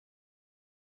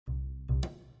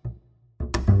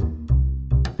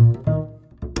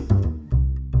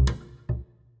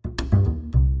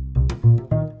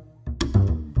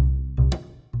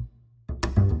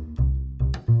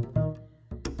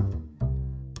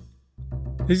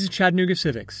This is Chattanooga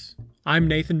Civics. I'm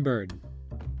Nathan Bird.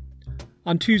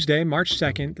 On Tuesday, March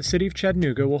 2nd, the City of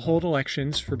Chattanooga will hold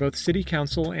elections for both City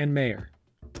Council and Mayor.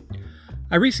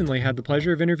 I recently had the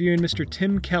pleasure of interviewing Mr.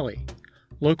 Tim Kelly,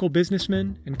 local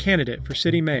businessman and candidate for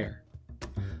City Mayor.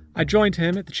 I joined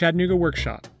him at the Chattanooga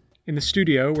Workshop, in the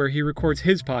studio where he records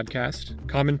his podcast,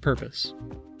 Common Purpose.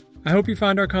 I hope you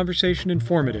find our conversation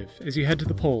informative as you head to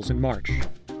the polls in March.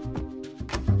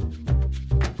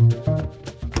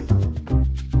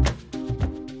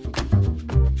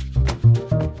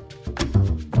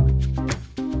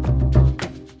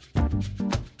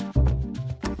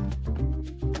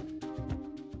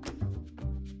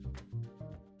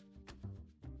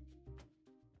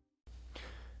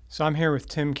 So I'm here with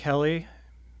Tim Kelly,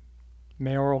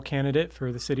 mayoral candidate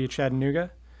for the city of Chattanooga,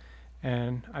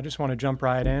 and I just want to jump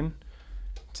right in.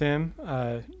 Tim,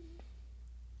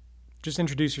 just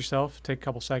introduce yourself, take a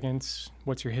couple seconds.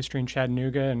 What's your history in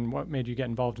Chattanooga and what made you get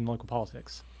involved in local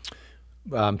politics?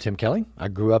 I'm Tim Kelly. I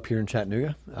grew up here in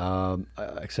Chattanooga,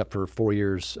 except for 4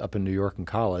 years up in New York in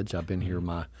college. I've been here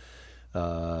my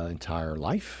entire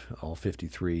life, all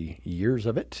 53 years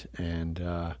of it, and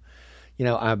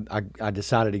I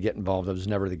decided to get involved. I was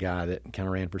never the guy that kind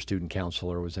of ran for student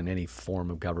council or was in any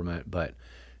form of government, but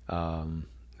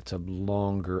it's a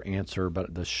longer answer.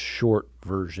 But the short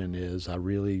version is I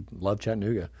really love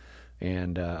Chattanooga,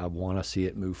 and I want to see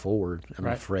it move forward. I'm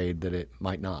afraid that it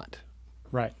might not.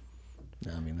 Right.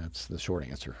 I mean, that's the short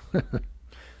answer.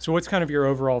 So what's kind of your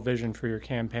overall vision for your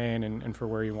campaign and for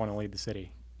where you want to lead the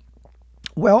city?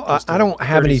 Well, I don't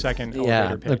have any. 30-second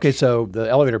elevator pitch. Okay, so the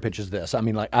elevator pitch is this. I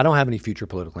mean, I don't have any future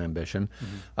political ambition.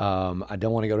 Mm-hmm. I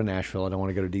don't want to go to Nashville. I don't want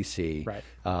to go to D.C. Right.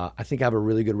 I think I have a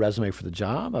really good resume for the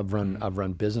job. I've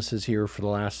run businesses here for the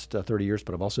last 30 years,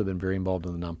 but I've also been very involved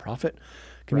in the nonprofit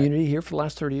community here for the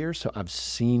last 30 years. So I've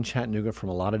seen Chattanooga from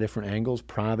a lot of different angles: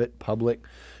 private, public,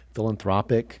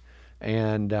 philanthropic.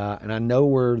 And I know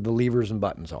where the levers and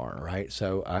buttons are, right?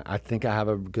 So I think I have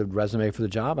a good resume for the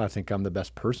job. I think I'm the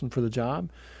best person for the job,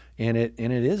 and it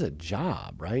is a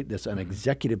job, right? It's an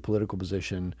executive political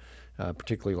position,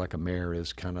 particularly like a mayor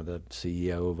is kind of the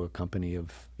CEO of a company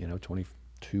of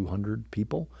 2,200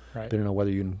 people, depending on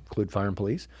whether you include fire and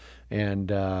police.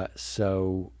 And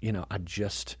so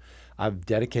I've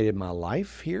dedicated my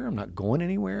life here. I'm not going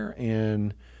anywhere,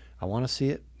 and I want to see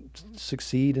it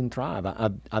succeed and thrive.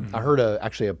 I heard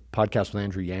actually a podcast with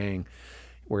Andrew Yang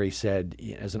where he said,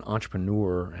 as an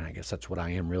entrepreneur, and I guess that's what I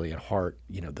am really at heart,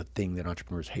 the thing that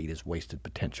entrepreneurs hate is wasted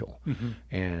potential. Mm-hmm.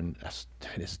 And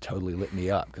that has totally lit me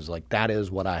up because that is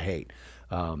what I hate.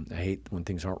 I hate when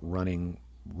things aren't running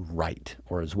right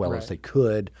or as well as they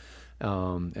could.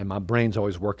 And my brain's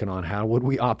always working on how would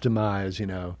we optimize,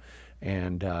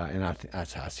 and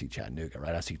that's how I see Chattanooga,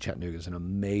 right? I see Chattanooga as an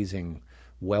amazing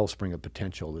wellspring of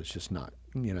potential that's just not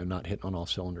hitting on all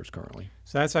cylinders currently.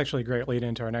 So that's actually a great lead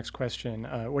into our next question.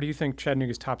 What do you think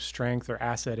Chattanooga's top strength or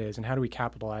asset is, and how do we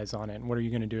capitalize on it? And what are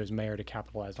you going to do as mayor to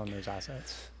capitalize on those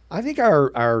assets? I think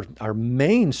our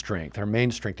main strength, I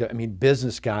mean,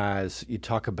 business guys, you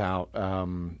talk about,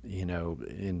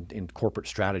 in corporate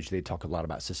strategy, they talk a lot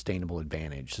about sustainable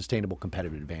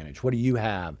competitive advantage. What do you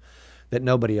have that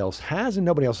nobody else has and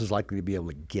nobody else is likely to be able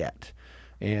to get?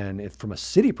 And from a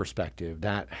city perspective,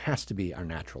 that has to be our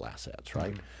natural assets,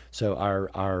 right? Mm-hmm. So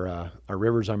our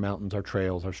rivers, our mountains, our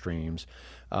trails, our streams.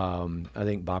 I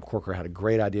think Bob Corker had a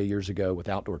great idea years ago with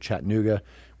Outdoor Chattanooga,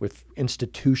 with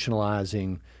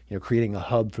institutionalizing, creating a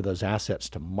hub for those assets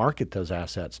to market those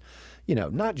assets,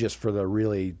 not just for the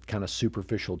really kind of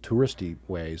superficial touristy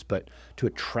ways, but to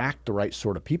attract the right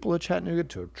sort of people to Chattanooga,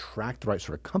 to attract the right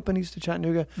sort of companies to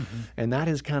Chattanooga. Mm-hmm. And that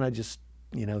is kind of just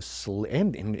and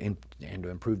to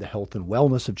improve the health and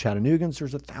wellness of Chattanoogans.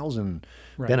 There's 1,000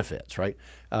 benefits, right?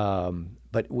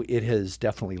 But it has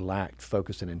definitely lacked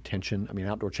focus and intention. I mean,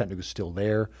 Outdoor Chattanooga is still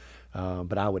there,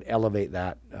 but I would elevate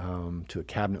that to a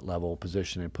cabinet level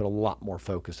position and put a lot more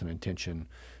focus and intention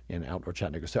in Outdoor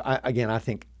Chattanooga. So I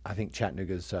think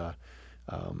Chattanooga's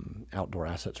outdoor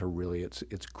assets are really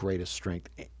its greatest strength.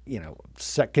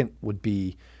 Second would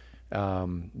be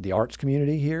the arts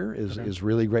community here is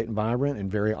really great and vibrant and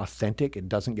very authentic. It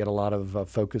doesn't get a lot of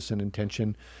focus and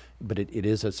intention, but it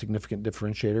is a significant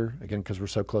differentiator, again, because we're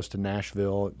so close to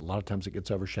Nashville. A lot of times it gets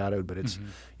overshadowed, but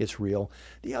it's real.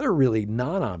 The other really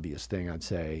non-obvious thing I'd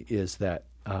say is that,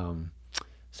 I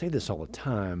say this all the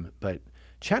time, but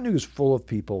Chattanooga is full of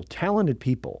people, talented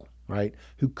people, right,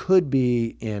 who could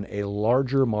be in a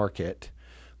larger market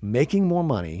making more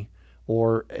money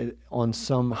or on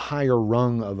some higher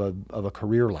rung of a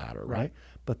career ladder, right?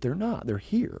 But they're not. They're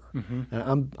here. Mm-hmm.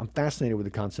 And I'm fascinated with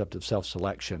the concept of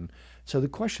self-selection. So the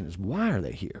question is, why are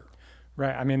they here?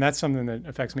 Right. I mean, that's something that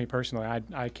affects me personally.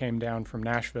 I came down from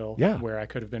Nashville, Yeah. where I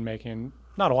could have been making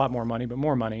not a lot more money, but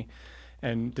more money,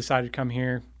 and decided to come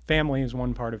here. Family is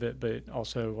one part of it, but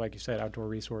also, like you said, outdoor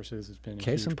resources has been a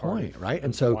Case huge in part point, of, right? of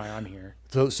And so why I'm here.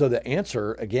 So the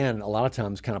answer, again, a lot of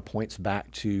times kind of points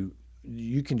back to,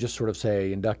 you can just sort of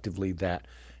say inductively that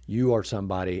you are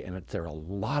somebody, and there are a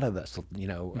lot of us,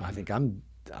 I think I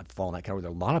fall in that category.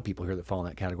 There are a lot of people here that fall in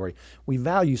that category. We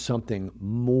value something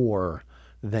more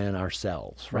than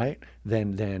ourselves, right?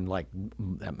 Than like,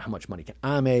 how much money can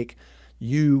I make?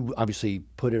 You obviously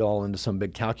put it all into some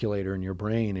big calculator in your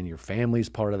brain, and your family's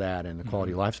part of that, and the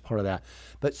quality of life's part of that.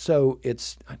 But so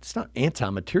it's not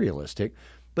anti-materialistic,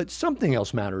 but something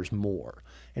else matters more.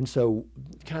 And so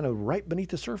kind of right beneath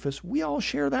the surface, we all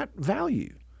share that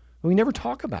value. We never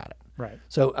talk about it. Right.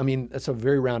 So, I mean, that's a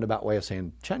very roundabout way of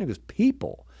saying Chattanooga's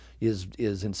people is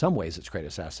in some ways its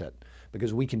greatest asset,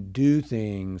 because we can do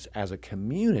things as a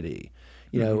community.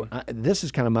 This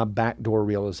is kind of my backdoor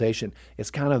realization.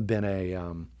 It's kind of been a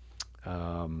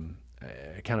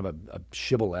kind of a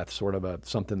shibboleth, sort of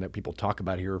something that people talk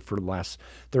about here for the last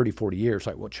 30, 40 years.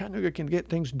 Like, well, Chattanooga can get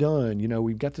things done.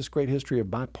 We've got this great history of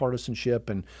bipartisanship,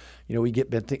 and, we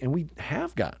get and we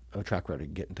have got a track record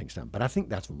of getting things done. But I think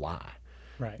that's why.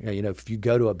 Right. If you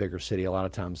go to a bigger city, a lot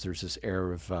of times there's this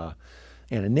air of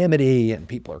anonymity, and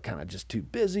people are kind of just too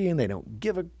busy, and they don't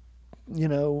give a,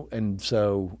 and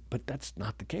so, but that's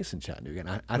not the case in Chattanooga,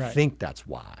 and I think that's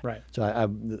why. Right. So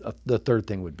the third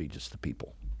thing would be just the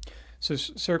people. So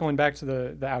circling back to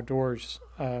the outdoors,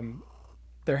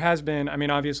 there has been, I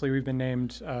mean, obviously we've been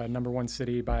named #1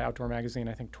 city by Outdoor Magazine,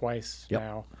 I think twice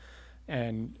now,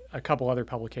 and a couple other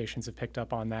publications have picked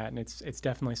up on that, and it's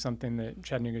definitely something that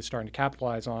Chattanooga is starting to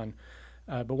capitalize on.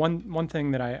 But one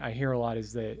thing that I hear a lot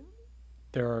is that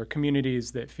there are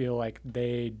communities that feel like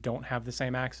they don't have the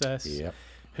same access. Yep.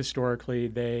 Historically,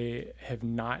 they have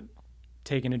not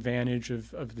taken advantage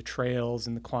of the trails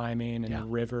and the climbing and the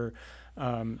river.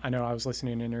 I know I was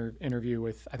listening to an interview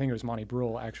with, I think it was Monty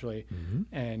Brule, actually,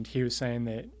 and he was saying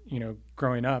that,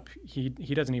 growing up, he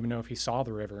doesn't even know if he saw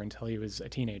the river until he was a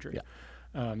teenager.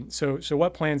 Yeah. So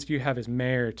what plans do you have as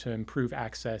mayor to improve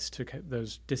access to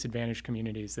those disadvantaged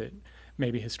communities that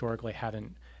maybe historically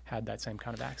haven't had that same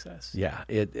kind of access? Yeah,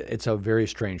 it's a very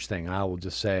strange thing. I will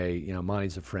just say,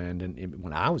 Monty's a friend, and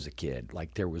when I was a kid,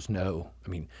 like, there was the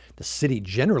city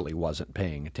generally wasn't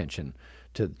paying attention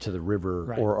to the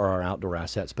river or our outdoor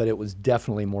assets, but it was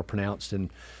definitely more pronounced in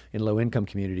low-income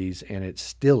communities, and it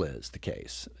still is the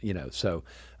case. So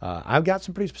I've got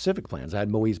some pretty specific plans. I had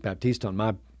Moise Baptiste on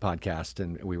my podcast,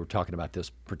 and we were talking about this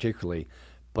particularly,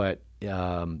 but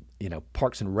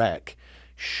Parks and Rec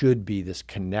should be this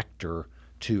connector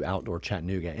to outdoor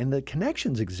Chattanooga, and the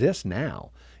connections exist now.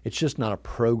 It's just not a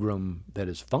program that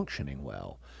is functioning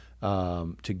well.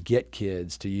 To get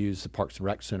kids to use the Parks and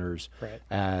Rec centers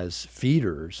as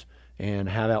feeders and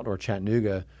have outdoor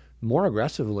Chattanooga more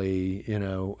aggressively,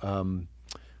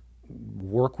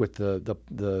 work with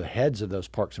the heads of those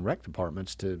Parks and Rec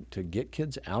departments to get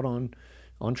kids out on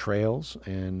trails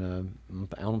and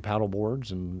out on paddle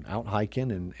boards and out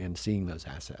hiking and seeing those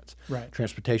assets. Right.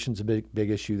 Transportation's a big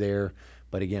issue there.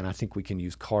 But again, I think we can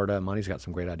use CARTA. Monty's got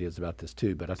some great ideas about this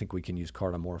too, but I think we can use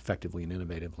CARTA more effectively and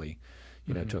innovatively,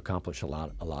 to accomplish a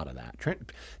lot of that.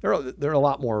 There are a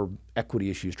lot more equity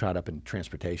issues tied up in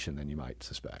transportation than you might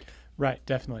suspect. Right,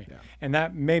 definitely. Yeah. And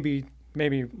that maybe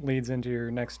leads into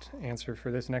your next answer for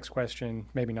this next question,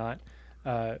 maybe not.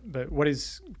 But what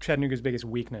is Chattanooga's biggest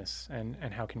weakness, and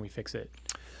how can we fix it?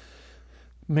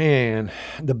 Man,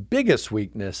 the biggest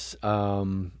weakness,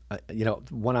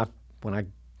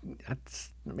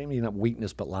 that's maybe not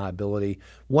weakness, but liability.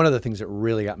 One of the things that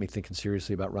really got me thinking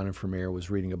seriously about running for mayor was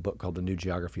reading a book called The New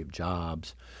Geography of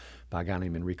Jobs by a guy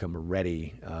named Enrico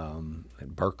Moretti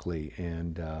at Berkeley.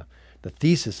 And the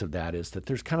thesis of that is that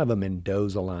there's kind of a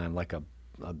Mendoza line, like a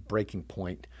breaking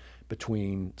point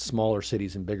between smaller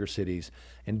cities and bigger cities.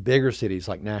 And bigger cities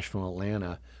like Nashville and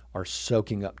Atlanta are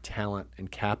soaking up talent and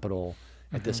capital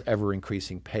at this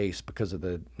ever-increasing pace because of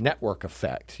the network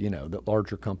effect, that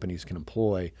larger companies can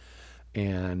employ.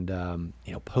 And,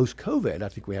 post-COVID, I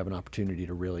think we have an opportunity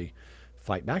to really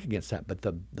fight back against that. But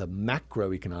the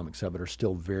macroeconomics of it are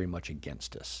still very much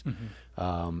against us.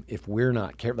 If we're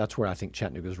not careful, that's where I think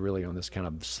Chattanooga is really on this kind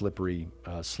of slippery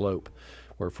slope,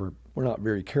 where if we're not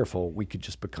very careful, we could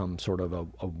just become sort of a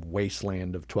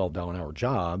wasteland of $12 an hour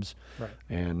jobs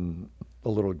and a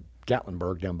little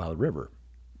Gatlinburg down by the river.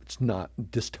 It's not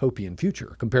dystopian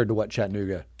future compared to what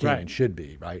Chattanooga can and should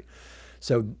be, right?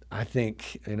 So I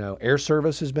think air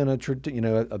service has been a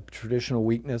traditional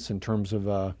weakness in terms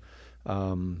of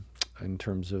in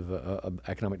terms of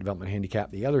economic development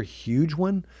handicap. The other huge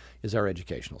one is our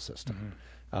educational system.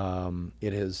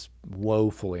 It has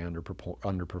woefully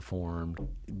underperformed,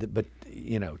 but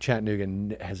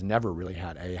Chattanooga has never really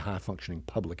had a high functioning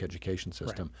public education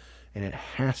system, and it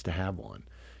has to have one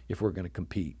if we're going to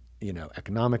compete,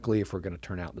 economically, if we're going to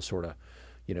turn out the sort of,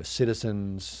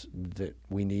 citizens that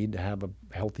we need to have a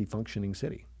healthy functioning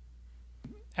city.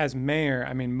 As mayor,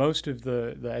 I mean, most of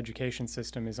the education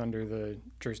system is under the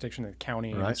jurisdiction of the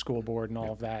county and the school board and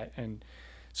all of that. And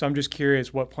so I'm just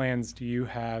curious, what plans do you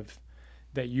have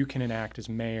that you can enact as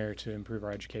mayor to improve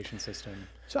our education system?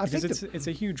 So I think it's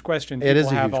a huge question people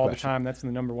have all question. The time. That's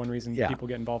the number one reason people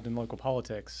get involved in local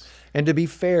politics. And to be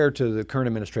fair to the current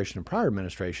administration and prior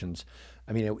administrations,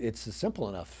 I mean, it's a simple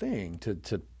enough thing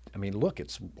look,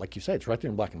 it's like you say, it's right there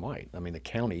in black and white. I mean, the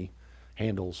county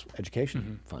handles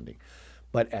education funding.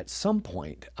 But at some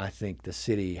point, I think the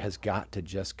city has got to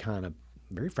just kind of,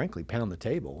 very frankly, pound the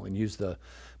table and use the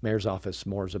mayor's office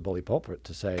more as a bully pulpit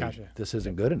to say, this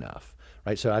isn't good enough,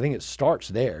 right? So I think it starts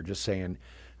there, just saying,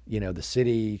 the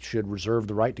city should reserve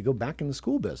the right to go back in the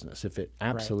school business if it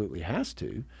absolutely has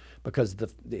to, because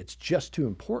it's just too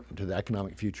important to the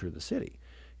economic future of the city.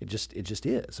 It just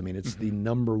is. I mean, it's the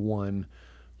number one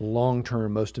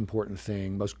long-term, most important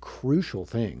thing, most crucial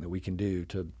thing that we can do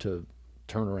to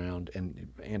turn around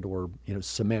and or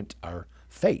cement our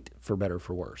fate, for better or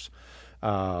for worse.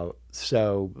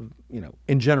 So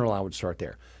in general, I would start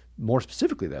there. More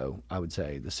specifically, though, I would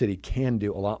say the city can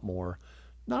do a lot more,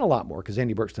 not a lot more, because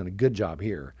Andy Burke's done a good job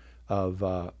here of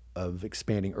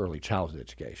expanding early childhood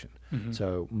education.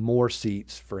 So more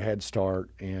seats for Head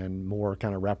Start and more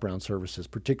kind of wraparound services,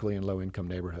 particularly in low-income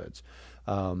neighborhoods.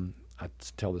 I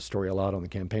tell this story a lot on the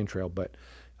campaign trail, but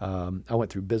I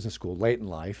went through business school late in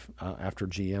life after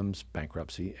GM's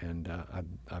bankruptcy, and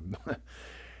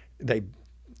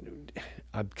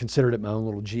I considered it my own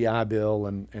little GI Bill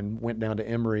and went down to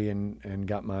Emory and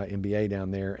got my MBA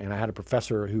down there. And I had a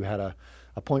professor who had a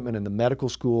appointment in the medical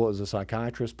school as a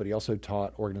psychiatrist, but he also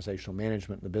taught organizational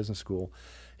management in the business school.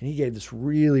 And he gave this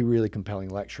really, really compelling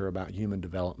lecture about human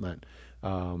development.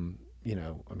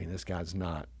 This guy's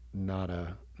not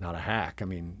a hack. I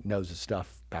mean, knows his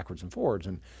stuff backwards and forwards.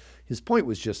 And his point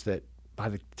was just that by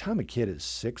the time a kid is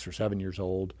 6 or 7 years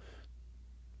old,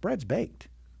 bread's baked.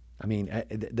 I mean,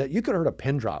 you could have heard a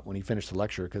pin drop when he finished the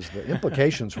lecture, because the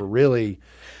implications were really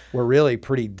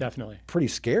pretty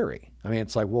scary. I mean,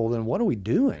 it's like, well, then what are we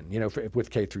doing?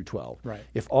 With K through 12. Right.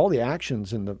 If all the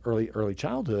actions in the early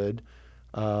childhood,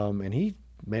 and he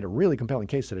made a really compelling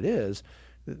case that it is,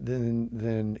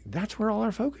 then that's where all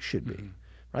our focus should be.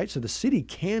 Right? So the city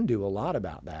can do a lot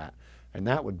about that, and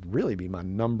that would really be my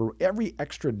number. Every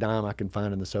extra dime I can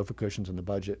find in the sofa cushions in the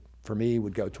budget, for me,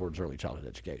 would go towards early childhood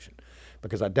education,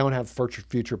 because I don't have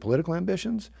future political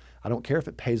ambitions. I don't care if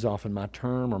it pays off in my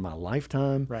term or my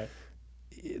lifetime. Right.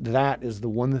 That is the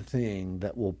one thing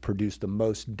that will produce the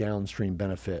most downstream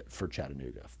benefit for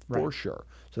Chattanooga, for sure.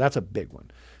 So that's a big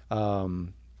one.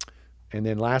 And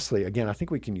then lastly, again, I think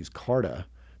we can use CARTA.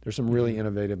 There's some really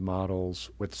innovative models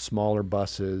with smaller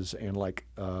buses and like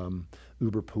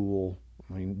Uber Pool.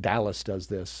 I mean, Dallas does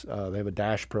this. They have a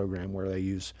Dash program where they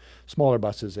use smaller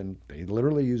buses and they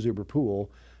literally use Uber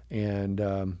Pool. And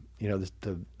you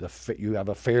have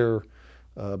a fare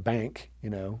bank,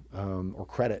 or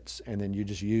credits, and then you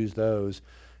just use those.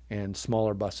 And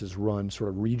smaller buses run sort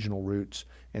of regional routes,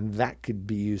 and that could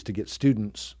be used to get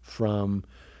students from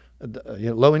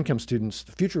low-income students.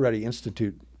 The Future Ready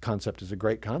Institute concept is a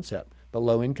great concept, but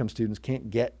low-income students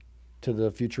can't get to the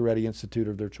Future Ready Institute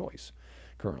of their choice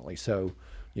currently. So,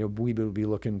 we will be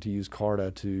looking to use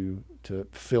CARTA to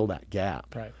fill that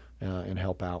gap, and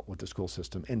help out with the school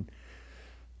system. And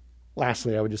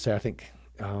lastly, I would just say I think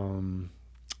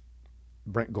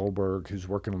Brent Goldberg, who's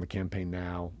working on the campaign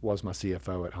now, was my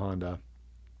CFO at Honda,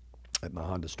 at my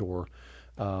Honda store,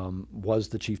 was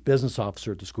the chief business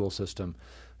officer at the school system.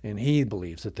 And he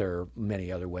believes that there are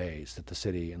many other ways that the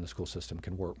city and the school system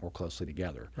can work more closely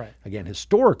together. Right. Again,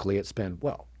 historically, it's been,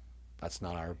 that's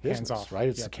not our business, hands off, right?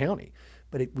 It's the county.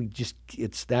 But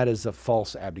that is a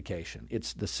false abdication.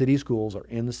 It's the city schools are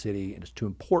in the city, and it's too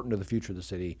important to the future of the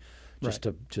city just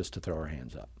to throw our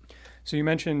hands up. So you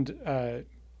mentioned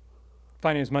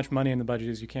finding as much money in the budget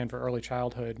as you can for early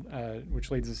childhood, which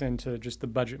leads us into just the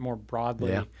budget more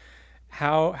broadly. Yeah.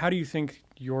 How do you think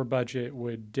your budget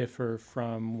would differ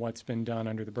from what's been done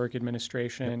under the Burke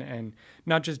administration, and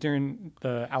not just during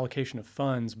the allocation of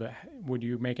funds, but would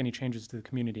you make any changes to the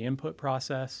community input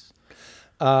process?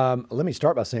 Let me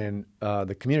start by saying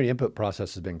the community input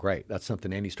process has been great. That's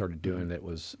something Andy started doing that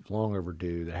was long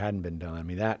overdue, that hadn't been done. I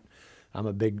mean, I'm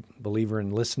a big believer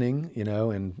in listening,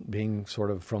 and being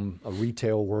sort of from a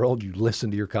retail world, you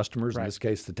listen to your customers. Right. In this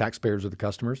case, the taxpayers are the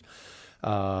customers.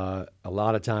 A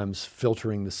lot of times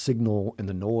filtering the signal and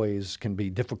the noise can be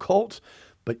difficult,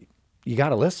 but you got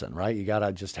to listen, right? You got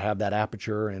to just have that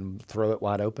aperture and throw it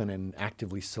wide open and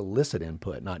actively solicit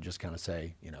input, not just kind of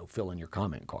say, fill in your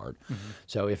comment card.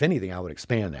 So if anything, I would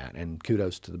expand that. And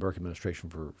kudos to the Burke administration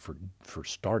for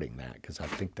starting that, because I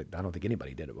don't think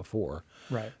anybody did it before.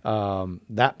 Right.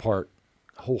 That part,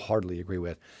 wholeheartedly agree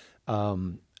with.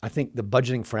 I think the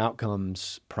budgeting for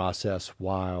outcomes process,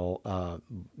 while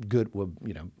good,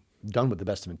 done with the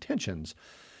best of intentions,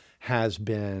 has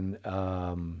been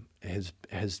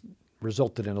has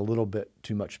resulted in a little bit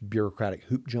too much bureaucratic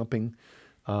hoop jumping,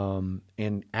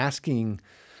 and asking,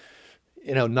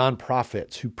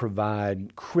 nonprofits who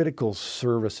provide critical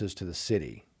services to the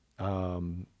city.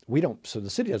 So the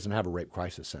city doesn't have a rape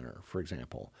crisis center, for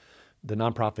example. The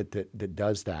nonprofit that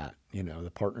does that,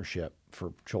 the Partnership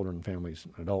for Children, Families,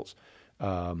 and Adults,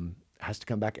 has to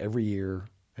come back every year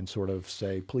and sort of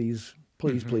say, please,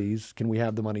 can we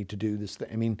have the money to do this thing?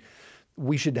 I mean,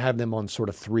 we should have them on sort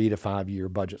of 3 to 5 year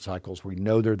budget cycles. We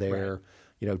know they're there,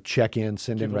 check in,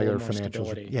 send in regular financials.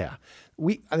 Stability. Yeah.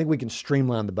 I think we can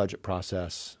streamline the budget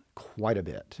process quite a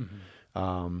bit.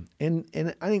 And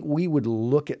I think we would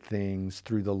look at things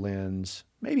through the lens,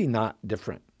 maybe not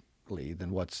differently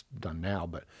than what's done now,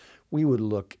 but we would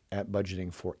look at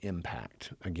budgeting for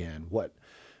impact. Again,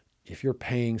 if you're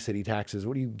paying city taxes,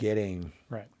 what are you getting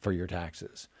for your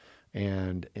taxes?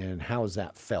 And how is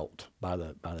that felt by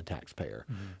the taxpayer?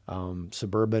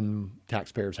 Suburban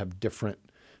taxpayers have different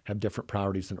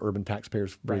priorities than urban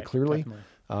taxpayers, very clearly.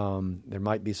 There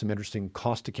might be some interesting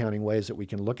cost accounting ways that we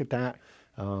can look at that,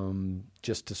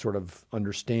 just to sort of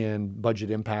understand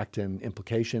budget impact and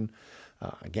implication.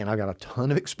 Again, I've got a ton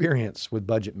of experience with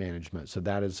budget management, so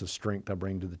that is a strength I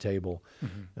bring to the table.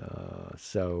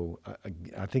 So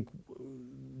I think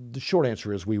the short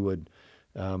answer is we would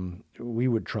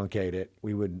truncate it.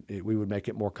 We would make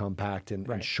it more compact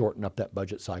and shorten up that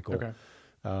budget cycle,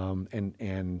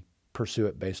 and pursue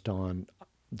it based on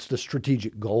the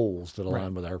strategic goals that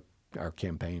align with our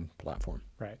campaign platform.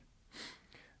 Right.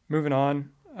 Moving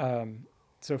on.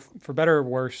 So for better or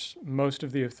worse, most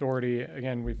of the authority,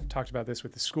 again, we've talked about this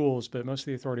with the schools, but most of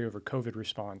the authority over COVID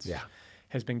response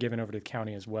has been given over to the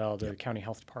county as well. The county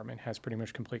health department has pretty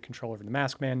much complete control over the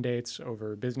mask mandates,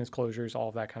 over business closures, all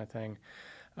of that kind of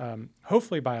thing.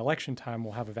 Hopefully by election time,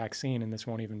 we'll have a vaccine and this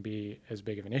won't even be as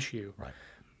big of an issue. Right.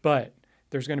 But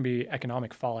there's going to be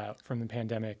economic fallout from the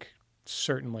pandemic,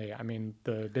 certainly. I mean,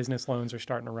 the business loans are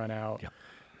starting to run out.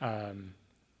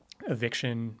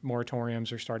 Eviction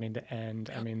moratoriums are starting to end.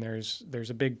 I mean, there's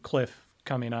a big cliff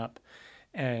coming up.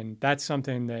 And that's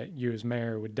something that you as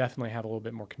mayor would definitely have a little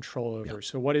bit more control over.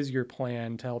 So what is your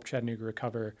plan to help Chattanooga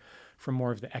recover from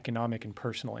more of the economic and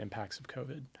personal impacts of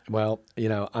COVID? Well,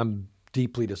 I'm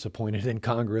deeply disappointed in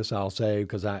Congress, I'll say,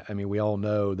 because I mean, we all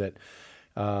know that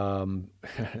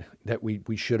that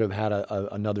we should have had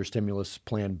another stimulus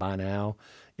plan by now.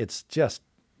 It's just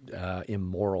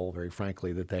immoral, very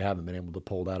frankly, that they haven't been able to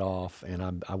pull that off.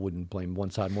 And I wouldn't blame one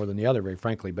side more than the other, very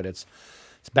frankly, but it's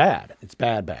bad. It's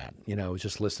bad. I was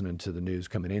just listening to the news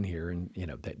coming in here, and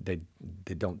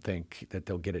they don't think that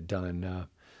they'll get it done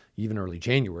even early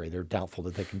January. They're doubtful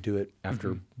that they can do it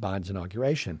after Biden's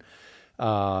inauguration.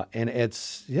 And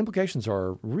the implications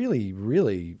are really,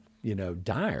 really,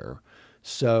 dire.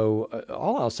 So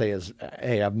all I'll say is,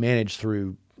 hey, I've managed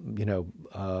through,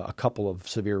 a couple of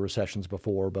severe recessions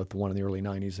before, both the one in the early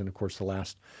 90s and, of course, the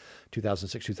last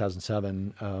 2006,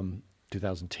 2007,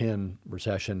 2010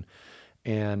 recession.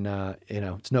 And,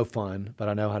 it's no fun, but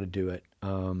I know how to do it.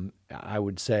 I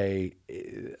would say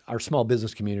our small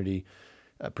business community,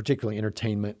 particularly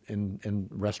entertainment and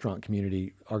restaurant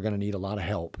community, are going to need a lot of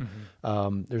help.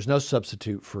 There's no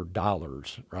substitute for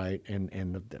dollars, right?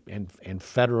 And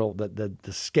federal, the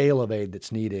scale of aid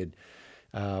that's needed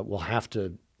will have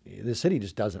to. The city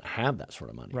just doesn't have that sort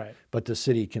of money. Right. But the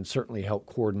city can certainly help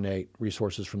coordinate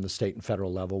resources from the state and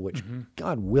federal level, which,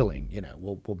 God willing,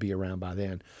 will be around by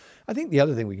then. I think the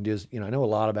other thing we can do is, I know a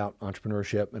lot about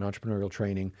entrepreneurship and entrepreneurial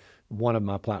training. One of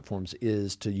my platforms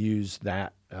is to use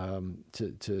that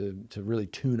to really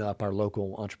tune up our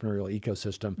local entrepreneurial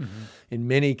ecosystem. In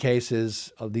many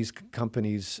cases, of these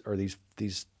companies or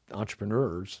these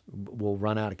entrepreneurs will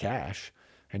run out of cash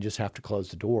and just have to close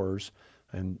the doors.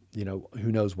 And, who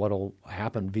knows what'll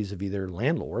happen vis-a-vis their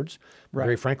landlords. Right.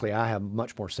 Very frankly, I have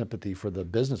much more sympathy for the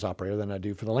business operator than I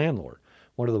do for the landlord.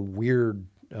 One of the weird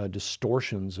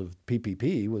distortions of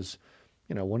PPP was,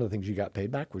 one of the things you got paid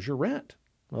back was your rent.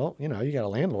 Well, you know, you got a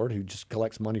landlord who just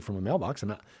collects money from a mailbox,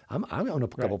 and I own a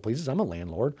couple of places. I'm a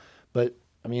landlord, but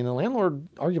I mean, the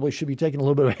landlord arguably should be taking a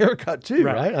little bit of a haircut too,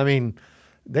 right? I mean,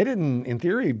 they didn't, in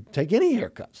theory, take any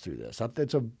haircuts through this.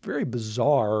 It's a very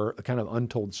bizarre kind of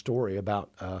untold story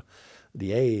about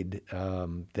the aid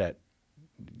that,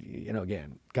 you know,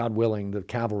 again, God willing, the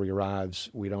cavalry arrives.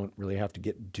 We don't really have to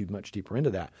get too much deeper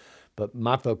into that. But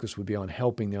my focus would be on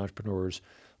helping the entrepreneurs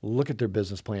look at their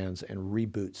business plans and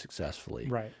reboot successfully.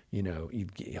 Right. You know,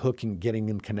 getting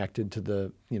them connected to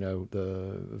the, you know,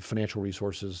 the financial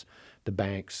resources, the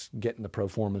banks, getting the pro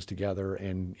formas together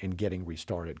and getting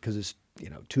restarted, because it's, you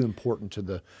know, too important to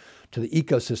the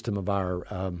ecosystem of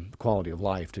our quality of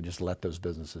life to just let those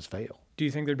businesses fail. Do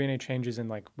you think there'd be any changes in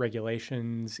like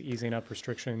regulations, easing up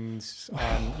restrictions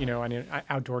on, you know, I mean,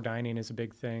 outdoor dining is a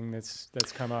big thing that's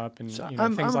come up, and So you know,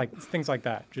 things like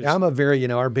that. Just, I'm a very, you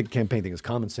know, our big campaign thing is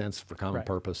common sense for common Right.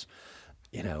 purpose.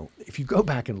 You know, if you go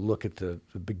back and look at the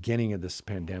beginning of this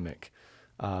pandemic,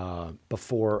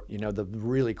 before, you know, the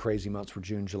really crazy months were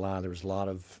June, July, there was a lot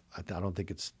of, I don't think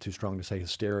it's too strong to say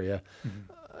hysteria,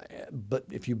 but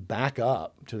if you back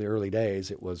up to the early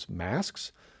days, it was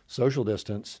masks, social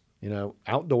distance, you know,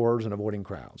 outdoors and avoiding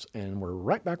crowds. And we're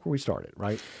right back where we started,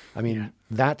 right? I mean,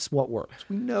 that's what works.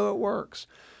 We know it works.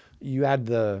 You add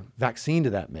the vaccine to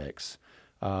that mix.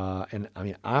 And I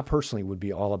mean, I personally would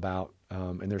be all about,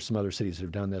 and there's some other cities that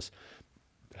have done this,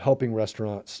 helping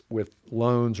restaurants with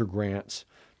loans or grants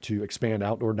to expand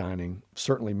outdoor dining,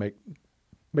 certainly make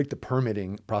the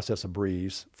permitting process a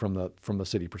breeze from the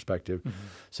city perspective,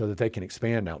 so that they can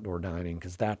expand outdoor dining,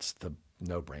 because that's the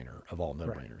no-brainer of all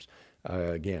no-brainers.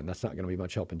 Again, that's not going to be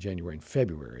much help in January and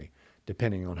February,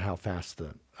 depending on how fast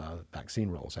the vaccine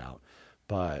rolls out.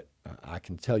 But I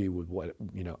can tell you with what,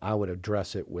 you know, I would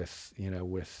address it with, you know,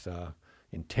 with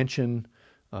intention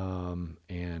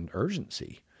and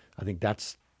urgency. I think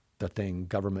that's the thing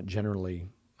government generally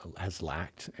has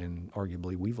lacked, and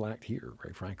arguably we've lacked here,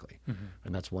 very frankly.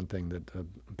 And that's one thing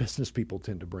that business people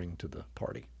tend to bring to the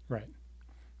party. Right.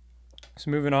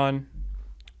 So moving on,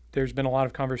 there's been a lot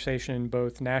of conversation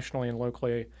both nationally and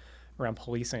locally around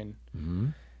policing.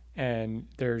 And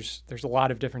there's a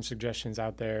lot of different suggestions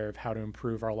out there of how to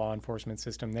improve our law enforcement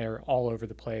system. They're all over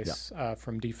the place,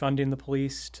 from defunding the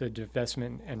police to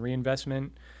divestment and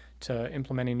reinvestment to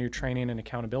implementing new training and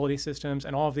accountability systems.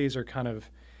 And all of these are kind of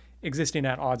existing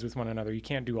at odds with one another. You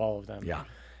can't do all of them.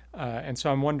 And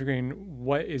so I'm wondering,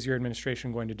 what is your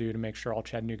administration going to do to make sure all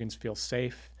Chattanoogan's feel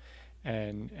safe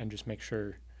and just make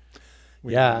sure?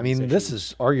 I mean, this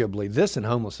is arguably, this and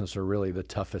homelessness are really the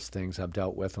toughest things I've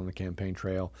dealt with on the campaign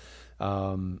trail.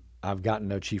 I've gotten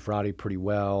to know Chief Roddy pretty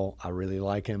well. I really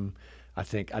like him. I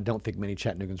don't think many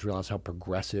Chattanoogans realize how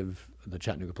progressive the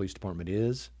Chattanooga Police Department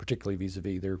is, particularly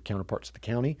vis-a-vis their counterparts at the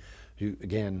county, who,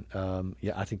 again,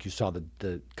 I think you saw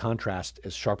the contrast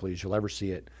as sharply as you'll ever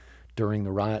see it during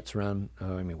the riots around,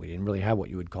 I mean, we didn't really have what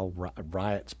you would call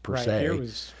riots per se. Here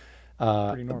was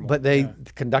pretty normal. But they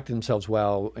conducted themselves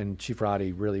well, and Chief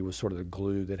Roddy really was sort of the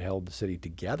glue that held the city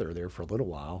together there for a little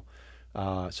while.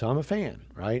 So I'm a fan,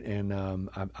 right? And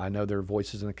I know there are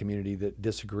voices in the community that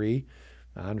disagree.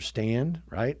 I understand,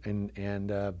 right?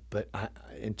 But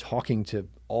in talking to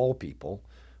all people,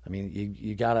 I mean,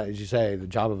 you gotta, as you say, the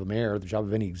job of a mayor, the job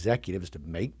of any executive is to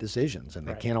make decisions, and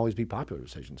they can't always be popular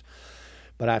decisions.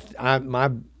 But my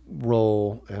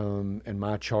role and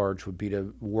my charge would be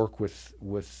to work with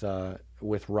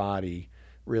Roddy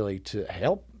really to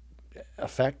help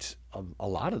affect a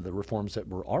lot of the reforms that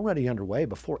were already underway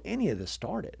before any of this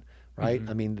started, right?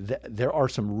 I mean, there are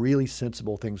some really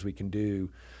sensible things we can do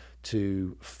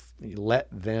to let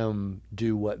them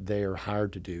do what they're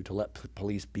hired to do, to let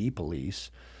police be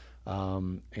police,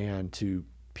 and to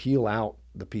peel out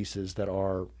the pieces that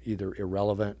are either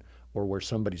irrelevant or where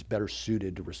somebody's better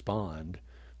suited to respond,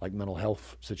 like mental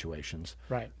health situations.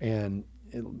 Right. And,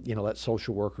 you know, let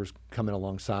social workers come in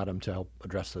alongside them to help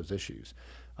address those issues.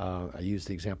 I use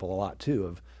the example a lot, too,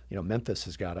 of, you know, Memphis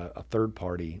has got a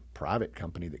third-party private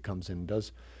company that comes in and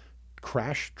does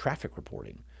crash traffic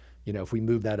reporting. You know, if we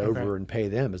move that over and pay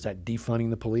them, is that defunding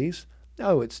the police?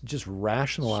 No, it's just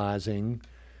rationalizing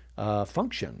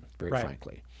function, very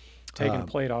frankly. Taking a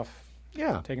plate off.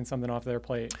 Yeah. Taking something off their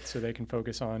plate so they can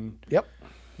focus on,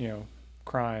 you know,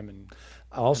 crime and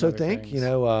I also and other think, things. you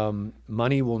know,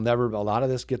 money will never, a lot of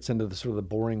this gets into the sort of the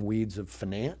boring weeds of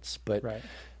finance, but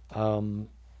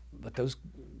those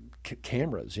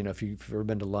cameras, you know, if you've ever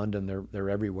been to London, they're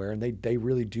everywhere, and they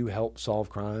really do help solve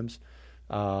crimes.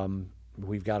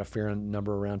 We've got a fair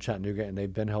number around Chattanooga, and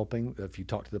they've been helping. If you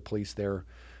talk to the police there,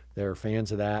 They're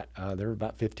fans of that. They're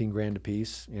about 15 grand a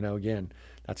piece. Again,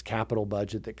 that's capital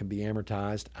budget that can be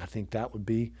amortized. I think that would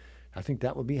be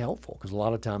helpful, because a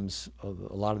lot of times a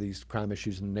lot of these crime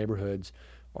issues in the neighborhoods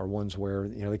are ones where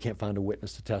they can't find a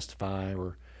witness to testify,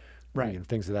 or Right.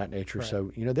 things of that nature. Right.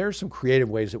 So there are some creative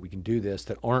ways that we can do this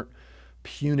that aren't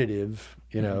punitive,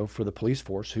 for the police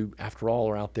force, who, after all,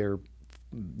 are out there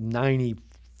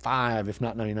 95, if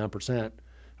not 99%,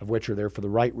 of which are there for the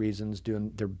right reasons,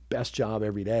 doing their best job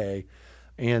every day,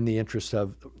 and the interests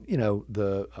of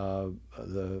the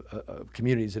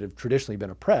communities that have traditionally been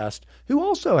oppressed, who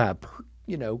also have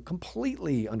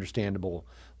completely understandable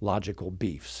logical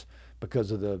beefs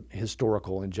because of the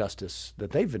historical injustice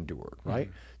that they've endured. Right?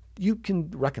 You can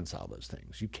reconcile those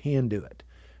things. You can do it.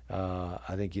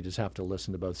 I think you just have to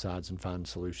listen to both sides and find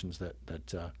solutions that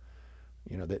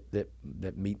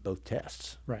meet both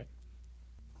tests. Right.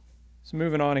 So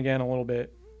moving on again a little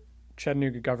bit,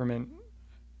 Chattanooga government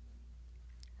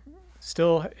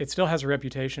still has a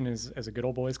reputation as a good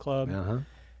old boys club,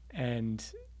 and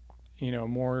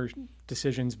more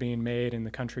decisions being made in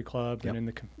the country club than in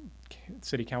the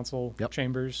city council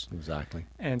chambers. Exactly.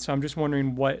 And so I'm just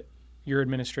wondering what your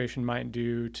administration might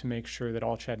do to make sure that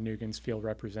all Chattanoogans feel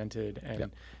represented,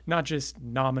 and not just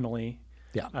nominally.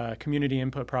 Community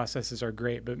input processes are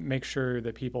great, but make sure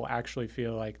that people actually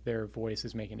feel like their voice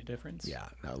is making a difference. Yeah.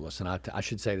 No, listen, I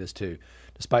should say this too.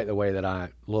 Despite the way that I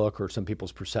look, or some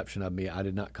people's perception of me, I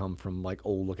did not come from like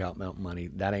old Lookout Mountain money.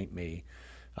 That ain't me.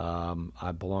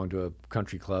 I belong to a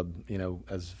country club,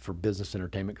 as for business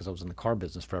entertainment, because I was in the car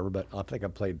business forever. But I think I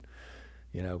played,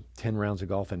 10 rounds of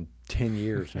golf in 10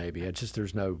 years maybe. It's just,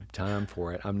 there's no time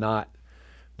for it. I'm not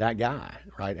that guy,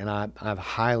 right? And I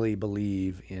highly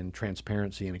believe in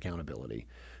transparency and accountability.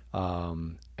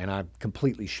 And I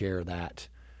completely share that.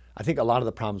 I think a lot of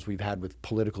the problems we've had with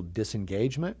political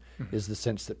disengagement is the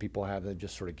sense that people have, they've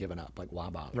just sort of given up, like, why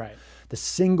bother? Right. The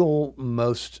single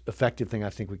most effective thing I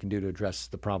think we can do to address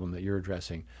the problem that you're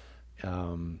addressing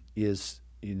is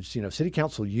city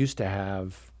council used to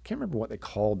have, I can't remember what they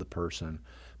called the person,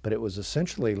 but it was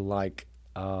essentially like,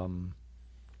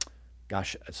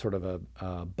 sort of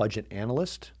a budget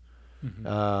analyst,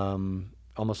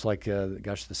 almost like, the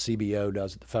CBO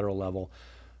does at the federal level.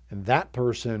 And that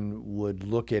person would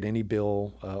look at any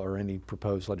bill or any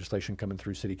proposed legislation coming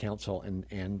through city council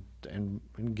and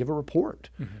give a report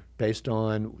based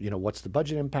on, what's the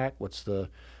budget impact, what's the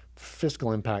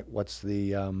fiscal impact, what's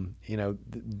the, and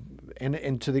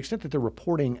to the extent that they're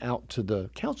reporting out to the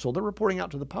council, they're reporting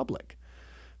out to the public.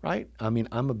 Right? I mean,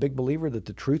 I'm a big believer that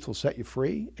the truth will set you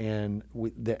free, and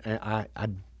I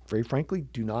very frankly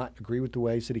do not agree with the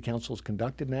way city council is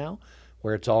conducted now,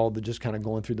 where it's all just kind of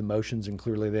going through the motions, and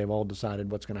clearly they've all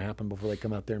decided what's going to happen before they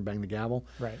come out there and bang the gavel.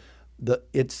 Right.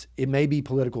 It may be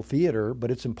political theater,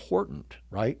 but it's important,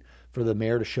 right, for the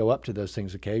mayor to show up to those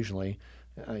things occasionally.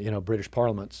 British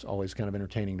Parliament's always kind of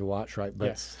entertaining to watch, right? But,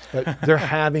 yes. But they're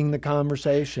having the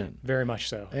conversation. Very much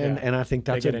so. And I think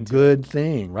that's a good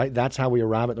thing, right? That's how we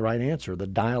arrive at the right answer, the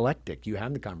dialectic. You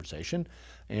have the conversation,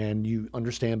 and you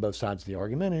understand both sides of the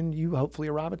argument, and you hopefully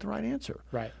arrive at the right answer.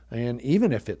 Right. And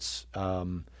even if it's,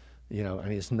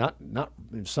 it's not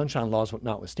sunshine laws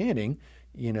notwithstanding,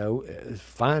 it's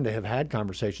fine to have had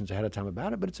conversations ahead of time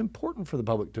about it, but it's important for the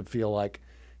public to feel like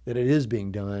that it is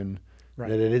being done. Right.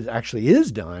 That it actually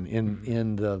is done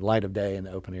in the light of day in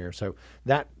the open air. So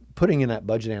that putting in that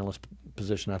budget analyst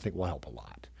position, I think, will help a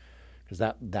lot, because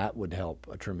that would help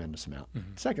a tremendous amount.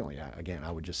 Secondly, again,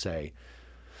 I would just say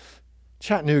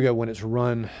Chattanooga, when it's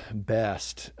run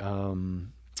best,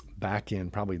 back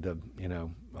in probably the,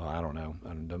 I don't know,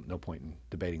 no point in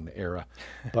debating the era,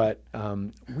 but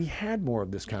we had more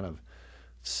of this kind of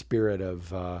spirit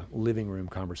of living room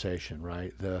conversation,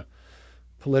 right? The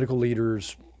political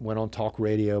leaders went on talk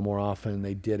radio more often.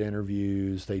 They did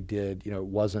interviews. They did, it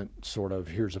wasn't sort of,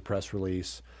 here's a press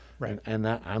release. Right. And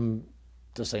that, I'm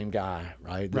the same guy,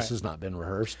 right? This has not been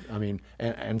rehearsed. I mean,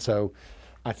 and so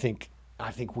I think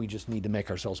we just need to make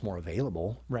ourselves more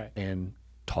available, right, and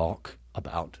talk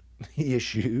about the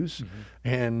issues,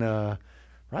 and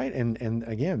right, and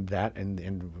again and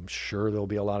I'm sure there'll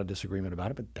be a lot of disagreement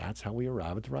about it, but that's how we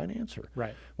arrive at the right answer.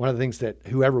 Right. One of the things that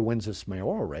whoever wins this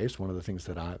mayoral race, one of the things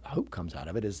that I hope comes out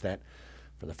of it is that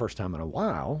for the first time in a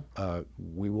while,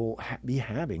 we will be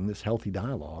having this healthy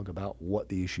dialogue about what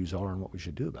the issues are and what we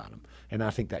should do about them. And I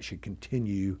think that should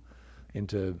continue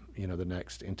into the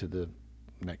next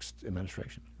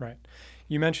administration. Right.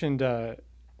 You mentioned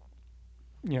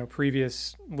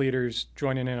previous leaders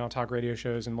joining in on talk radio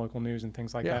shows and local news and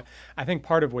things like that. I think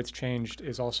part of what's changed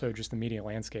is also just the media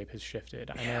landscape has shifted.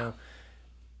 I know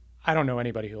I don't know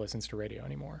anybody who listens to radio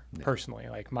anymore, personally.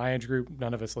 Like my age group,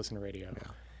 none of us listen to radio.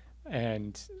 Yeah.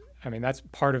 And I mean, that's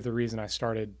part of the reason I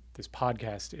started this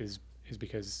podcast is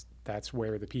because that's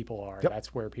where the people are. Yep.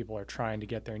 That's where people are trying to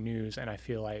get their news. And I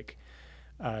feel like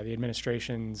the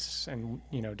administrations and,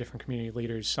 different community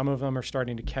leaders, some of them are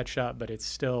starting to catch up, but it's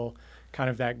still kind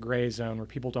of that gray zone where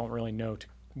people don't really know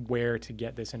where to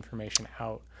get this information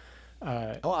out.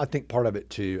 I think part of it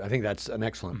too, I think that's an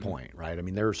excellent point, right? I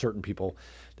mean, there are certain people,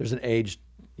 there's an age,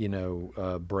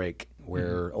 break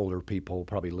where older people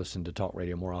probably listen to talk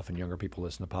radio more often, younger people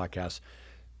listen to podcasts.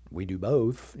 We do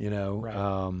both,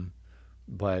 Right.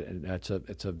 But it's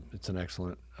an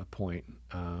excellent point.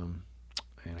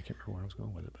 And I can't remember where I was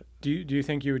going with it. But Do you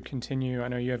think you would continue? I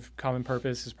know you have Common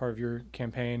Purpose as part of your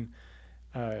campaign,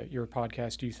 your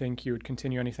podcast. Do you think you would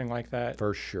continue anything like that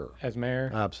for sure, as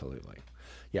mayor? Absolutely.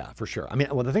 Yeah, for sure. I mean,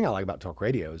 well, the thing I like about talk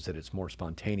radio is that it's more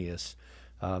spontaneous.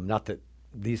 Not that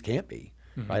these can't be,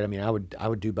 right? I mean, I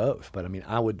would do both, but I mean,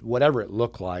 I would, whatever it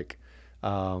looked like.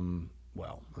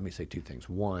 Well, let me say two things.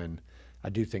 One, I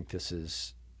do think this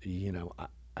is,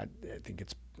 I think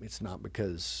it's not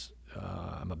because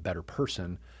I'm a better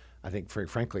person. I think,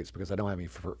 frankly, it's because I don't have any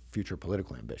future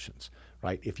political ambitions,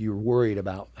 right? If you're worried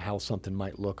about how something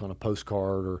might look on a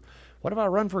postcard, or what if I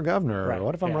run for governor, right. or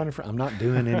what if I'm running for, I'm not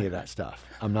doing any of that stuff.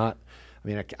 I'm not,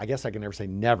 I guess I can never say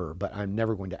never, but I'm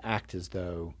never going to act as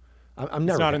though, I'm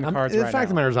never. It's not in the cards right now. The fact of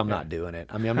the matter is I'm not doing it.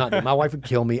 I mean, I'm not, my wife would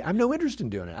kill me. I have no interest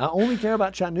in doing it. I only care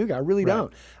about Chattanooga. I really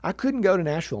don't. I couldn't go to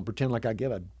Nashville and pretend like I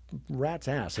give a rat's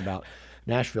ass about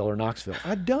Nashville or Knoxville.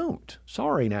 I don't.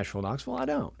 Sorry, Nashville, Knoxville, I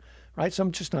don't. Right? So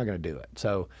I'm just not going to do it.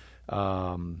 So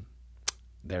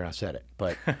there, I said it.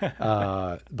 But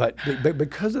but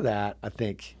because of that, I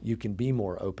think you can be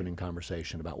more open in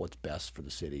conversation about what's best for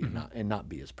the city, and not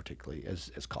be as particularly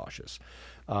as cautious.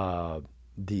 So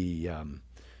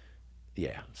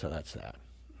that's that.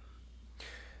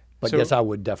 But yes, I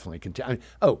would definitely continue.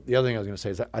 The other thing I was going to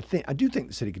say is that I do think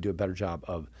the city could do a better job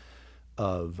of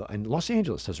and Los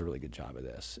Angeles does a really good job of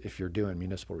this, if you're doing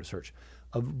municipal research,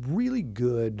 of really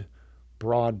good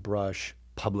broad brush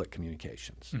public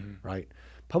communications, right?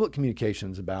 Public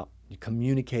communications about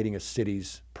communicating a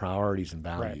city's priorities and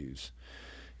values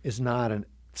is not a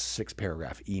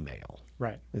 6-paragraph email.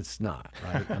 Right. It's not,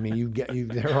 right? I mean,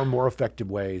 there are more effective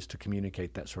ways to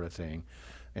communicate that sort of thing,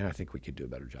 and I think we could do a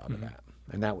better job of that,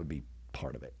 and that would be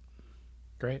part of it.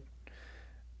 Great.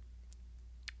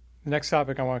 The next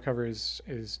topic I want to cover is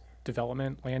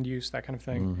development, land use, that kind of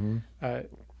thing.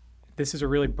 This is a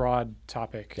really broad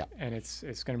topic, and it's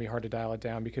going to be hard to dial it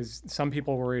down because some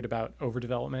people are worried about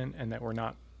overdevelopment and that we're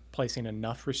not placing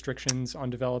enough restrictions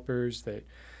on developers, that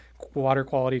water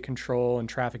quality control and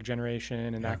traffic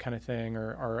generation and that kind of thing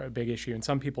are a big issue in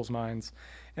some people's minds.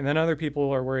 And then other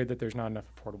people are worried that there's not enough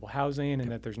affordable housing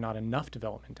and that there's not enough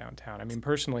development downtown. I mean,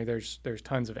 personally, there's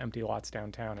tons of empty lots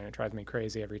downtown, and it drives me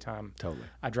crazy every time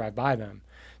I drive by them.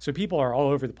 So people are all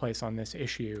over the place on this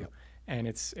issue, and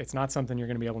it's not something you're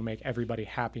going to be able to make everybody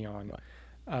happy on.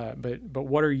 But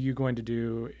what are you going to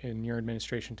do in your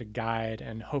administration to guide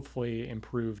and hopefully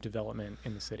improve development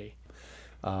in the city?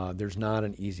 There's not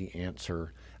an easy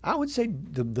answer. I would say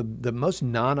the most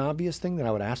non-obvious thing that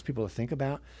I would ask people to think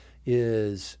about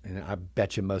is, and I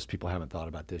bet you most people haven't thought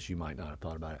about this, you might not have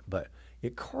thought about it, but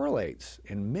it correlates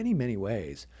in many, many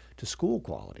ways to school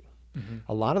quality.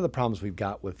 A lot of the problems we've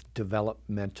got with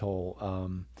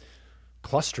developmental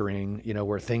clustering,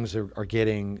 where things are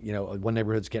getting, one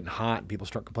neighborhood's getting hot and people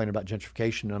start complaining about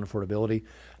gentrification and unaffordability,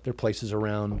 there are places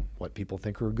around what people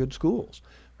think are good schools,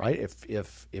 right?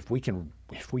 If we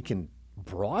can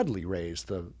broadly raise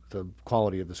the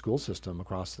quality of the school system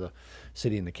across the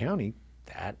city and the county,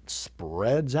 that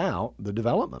spreads out the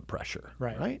development pressure,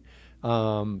 right?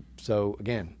 So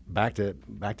again, back to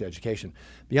education.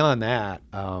 Beyond that,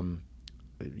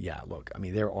 look, I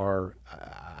mean,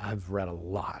 I've read a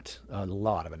lot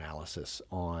of analysis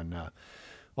on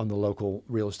the local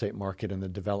real estate market and the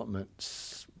development,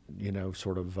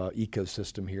 sort of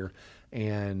ecosystem here,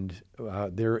 and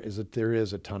there is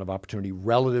a ton of opportunity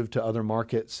relative to other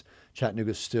markets.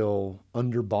 Chattanooga's still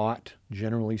underbought,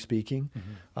 generally speaking,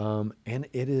 and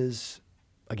it is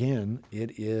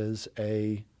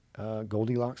a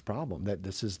Goldilocks problem. That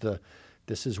this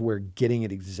is where getting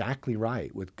it exactly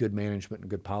right with good management and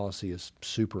good policy is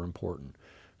super important.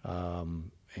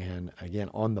 And again,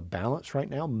 on the balance right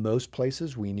now, most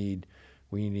places we need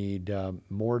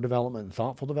more development and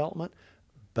thoughtful development.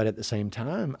 But at the same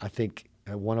time, I think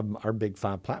one of our big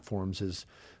 5 platforms is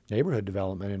neighborhood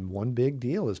development. And one big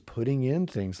deal is putting in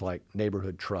things like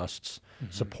neighborhood trusts,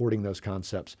 supporting those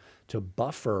concepts to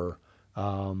buffer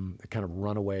the kind of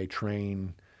runaway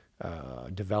train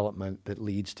development that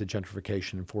leads to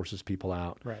gentrification and forces people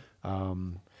out. Right.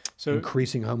 So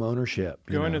increasing home ownership.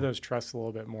 Go into those trusts a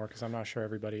little bit more, because I'm not sure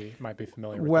everybody might be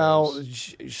familiar with well,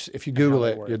 those. if you Google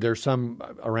it, there's some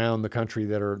around the country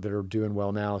that are doing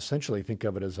well now. Essentially, think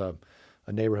of it as a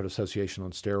neighborhood association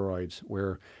on steroids,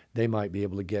 where they might be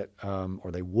able to get,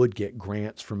 or they would get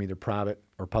grants from either private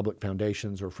or public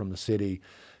foundations or from the city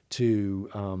to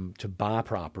buy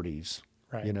properties,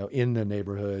 right. In the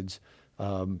neighborhoods,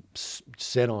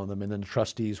 sit on them, and then the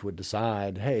trustees would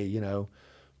decide, hey,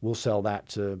 we'll sell that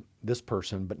to this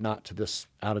person, but not to this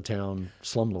out-of-town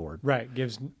slumlord. Right.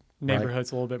 Gives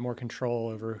neighborhoods a little bit more control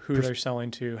over who they're selling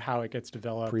to, how it gets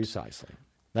developed. Precisely.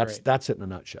 That's it in a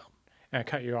nutshell. And I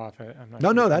cut you off. I'm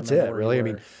not No, that's it, really. I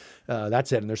mean,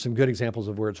 that's it. And there's some good examples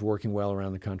of where it's working well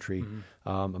around the country. Mm-hmm.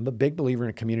 I'm a big believer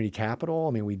in a community capital.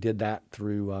 I mean, we did that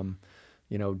through,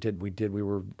 we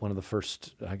were one of the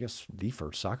first, I guess, the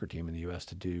first soccer team in the U.S.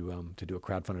 to do a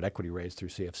crowdfunded equity raise through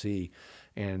CFC.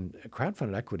 And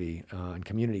crowdfunded equity and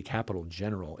community capital in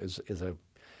general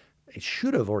it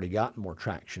should have already gotten more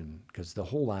traction, because the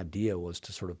whole idea was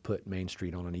to sort of put Main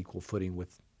Street on an equal footing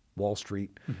with Wall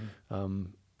Street. Mm-hmm.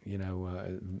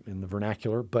 In the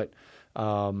vernacular, but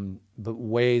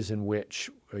ways in which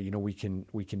we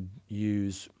can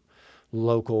use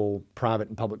local private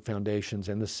and public foundations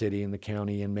in the city and the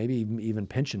county, and maybe even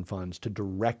pension funds, to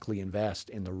directly invest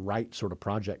in the right sort of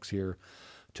projects here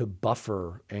to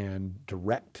buffer and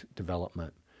direct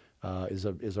development. Is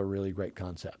a really great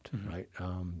concept, mm-hmm. right?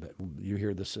 That you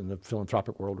hear this in the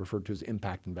philanthropic world referred to as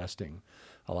impact investing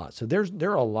a lot. So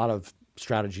there are a lot of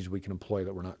strategies we can employ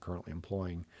that we're not currently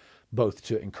employing, both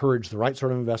to encourage the right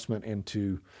sort of investment and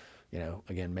to,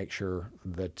 again, make sure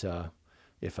that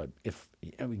if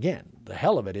again, the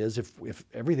hell of it is if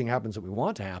everything happens that we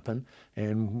want to happen,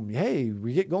 and hey,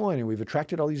 we get going and we've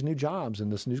attracted all these new jobs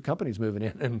and this new company's moving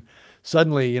in, and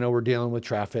suddenly we're dealing with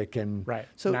traffic, and right.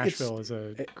 So Nashville is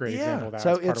a great example of that.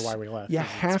 So it's part of why we left. You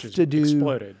have to do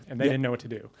exploded, and they didn't know what to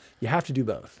do. You have to do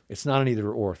both. It's not an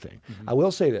either or thing. Mm-hmm. I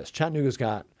will say this: Chattanooga's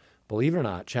got, believe it or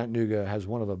not, Chattanooga has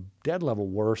one of the dead level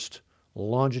worst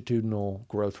longitudinal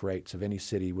growth rates of any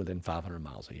city within 500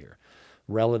 miles a year.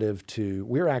 Relative to,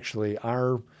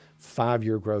 our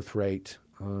 5-year growth rate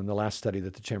in the last study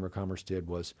that the Chamber of Commerce did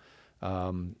was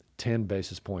 10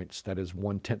 basis points. That is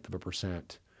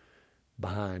 0.1%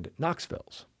 behind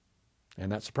Knoxville's. And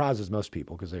that surprises most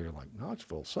people, because they're like,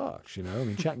 Knoxville sucks,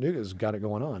 Chattanooga's got it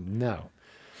going on. No.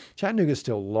 Chattanooga is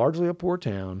still largely a poor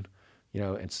town,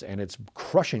 and it's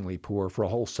crushingly poor for a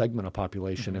whole segment of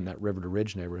population, mm-hmm. in that River to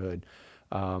Ridge neighborhood.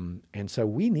 And so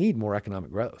we need more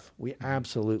economic growth. We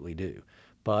absolutely do.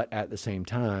 But at the same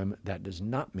time, that does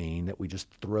not mean that we just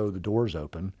throw the doors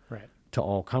open right. to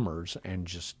all comers and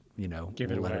just, Give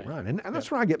it let away. it run. And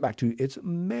that's where I get back to, it's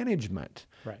management.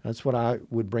 Right. That's what I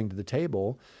would bring to the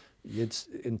table. It's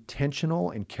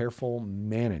intentional and careful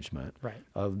management right.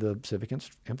 of the civic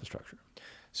infrastructure.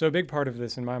 So a big part of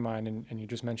this in my mind, and you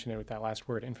just mentioned it with that last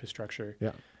word, infrastructure,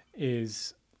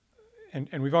 is,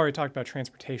 and we've already talked about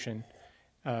transportation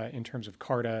in terms of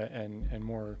CARTA and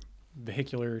more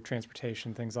vehicular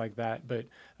transportation, things like that. But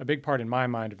a big part in my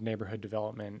mind of neighborhood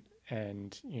development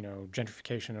and,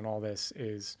 gentrification and all this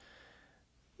is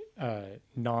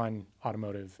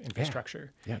non-automotive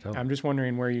infrastructure. Yeah, totally. I'm just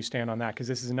wondering where you stand on that, because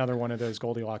this is another one of those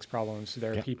Goldilocks problems.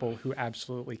 There are people who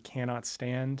absolutely cannot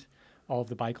stand all of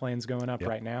the bike lanes going up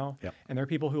right now, and there are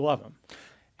people who love them.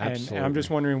 And I'm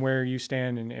just wondering where you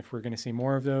stand, and if we're going to see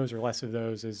more of those or less of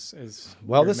those.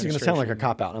 Well, this is going to sound like a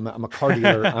cop out. I'm a car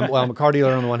dealer. I'm a car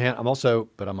dealer on the one hand. I'm also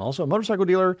a motorcycle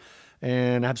dealer,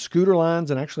 and I have scooter lines.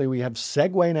 And actually, we have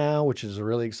Segway now, which is a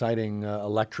really exciting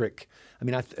electric. I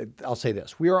mean, I'll say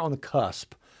this: we are on the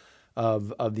cusp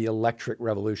of the electric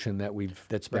revolution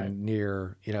that's been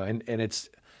near. And it's.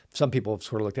 Some people have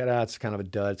sort of looked at it's kind of a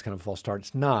dud. It's kind of a false start.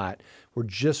 It's not. We're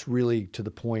just really to the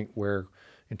point where,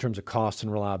 in terms of cost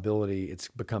and reliability, it's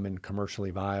becoming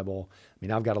commercially viable. I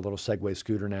mean, I've got a little Segway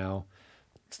scooter now,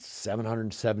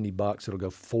 $770. It'll go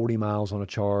 40 miles on a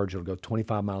charge. It'll go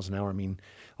 25 miles an hour. I mean,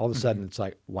 all of a sudden it's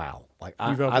like, wow. Like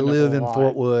I live in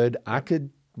Fort Wood. I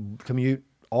could commute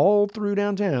all through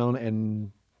downtown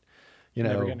and,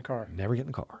 never get in a car. Never get in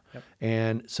the car. Yep.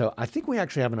 And so I think we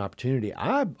actually have an opportunity.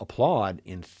 I applaud,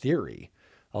 in theory,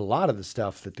 a lot of the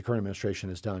stuff that the current administration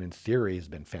has done in theory has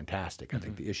been fantastic. Mm-hmm. I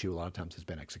think the issue a lot of times has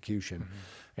been execution.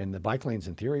 Mm-hmm. And the bike lanes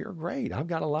in theory are great. I've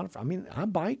got I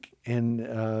bike and,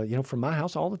 from my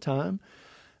house all the time.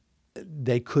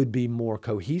 They could be more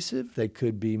cohesive. They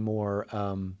could be more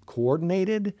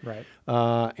coordinated. Right.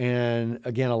 And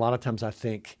again, a lot of times I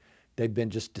think they've been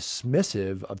just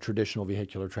dismissive of traditional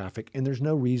vehicular traffic, and there's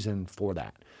no reason for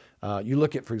that. You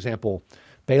look at, for example,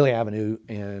 Bailey Avenue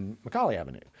and Macaulay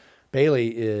Avenue. Bailey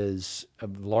is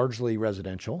largely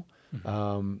residential.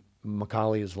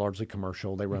 Macaulay is largely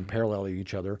commercial. They run parallel to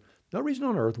each other. No reason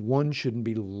on earth one shouldn't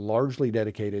be largely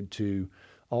dedicated to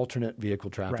alternate vehicle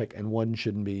traffic, and one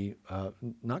shouldn't be,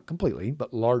 not completely,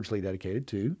 but largely dedicated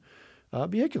to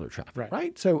vehicular traffic,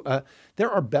 right? So there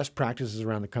are best practices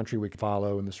around the country we can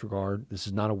follow in this regard. This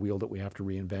is not a wheel that we have to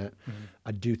reinvent.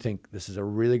 I do think this is a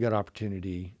really good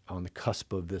opportunity on the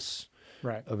cusp of this,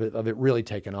 of it really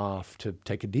taking off, to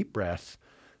take a deep breath,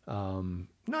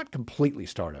 not completely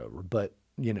start over, but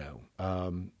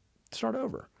start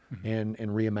over and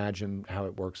reimagine how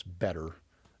it works better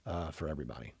for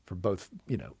everybody, for both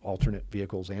alternate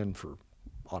vehicles and for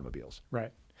automobiles.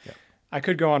 Right. Yeah. I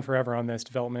could go on forever on this.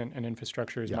 Development and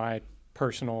infrastructure is my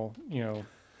personal,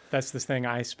 that's the thing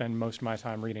I spend most of my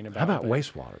time reading about. How about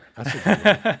wastewater? That's a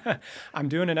good one. I'm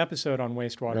doing an episode on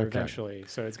wastewater eventually,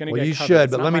 so it's going to get you covered. should,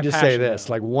 it's but let me just say this: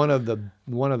 though. like one of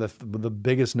the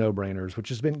biggest no-brainers, which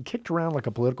has been kicked around like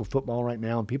a political football right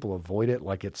now, and people avoid it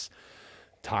like it's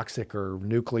toxic or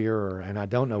nuclear, and I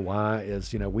don't know why.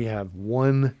 Is we have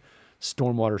one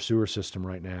stormwater sewer system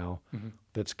right now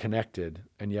that's connected,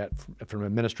 and yet from an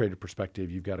administrative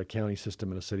perspective, you've got a county system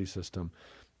and a city system.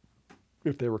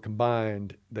 If they were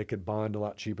combined, they could bond a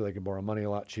lot cheaper. They could borrow money a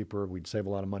lot cheaper. We'd save a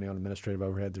lot of money on administrative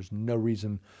overhead. There's no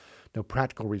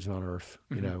practical reason on earth,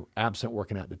 absent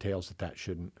working out details, that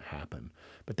shouldn't happen.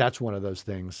 But that's one of those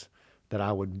things that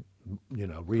I would,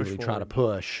 really try to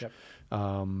push.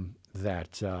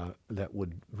 That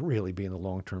would really be in the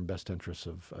long-term best interests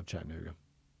of Chattanooga.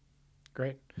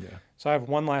 Great. Yeah. So I have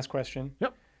one last question.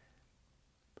 Yep.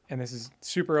 And this is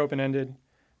super open-ended.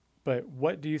 But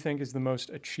what do you think is the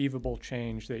most achievable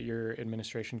change that your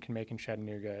administration can make in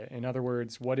Chattanooga? In other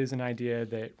words, what is an idea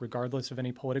that, regardless of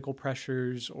any political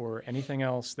pressures or anything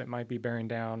else that might be bearing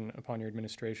down upon your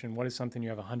administration, what is something you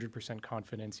have 100%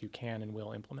 confidence you can and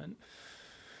will implement?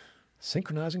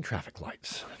 Synchronizing traffic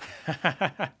lights.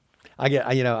 I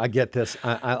get this.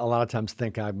 I a lot of times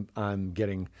think I'm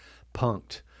getting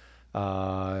punked.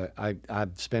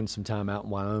 I've spent some time out in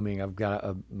Wyoming. I'm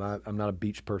not a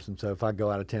beach person, so if I go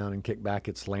out of town and kick back,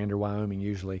 it's Lander, Wyoming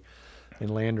usually.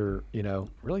 And Lander,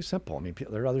 really simple. I mean,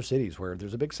 there are other cities where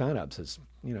there's a big sign up that says,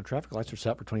 traffic lights are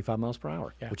set for 25 miles per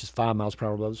hour, which is 5 miles per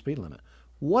hour below the speed limit.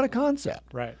 What a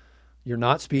concept. Right. You're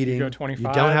not speeding. You go 25,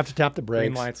 you don't have to tap the brakes.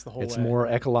 Green lights the whole it's way. more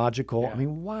ecological. Yeah. I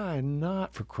mean, why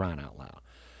not, for crying out loud?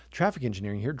 Traffic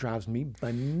engineering here drives me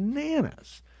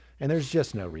bananas. And there's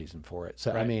just no reason for it.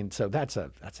 So so that's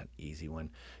an easy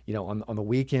one. On the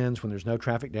weekends when there's no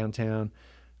traffic downtown,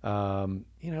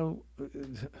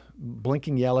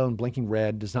 blinking yellow and blinking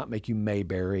red does not make you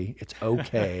Mayberry. It's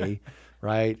okay,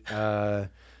 right?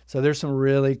 So there's some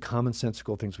really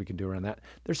commonsensical things we can do around that.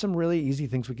 There's some really easy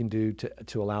things we can do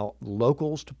to allow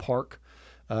locals to park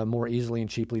more easily and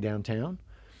cheaply downtown.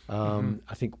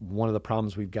 I think one of the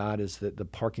problems we've got is that the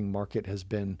parking market has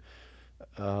been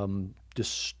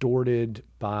distorted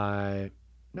by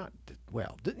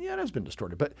it has been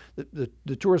distorted, but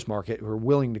the tourist market who are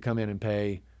willing to come in and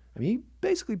pay. I mean, you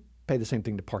basically pay the same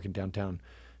thing to park in downtown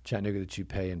Chattanooga that you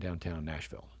pay in downtown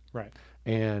Nashville. Right.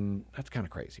 And that's kind of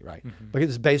crazy, right? Because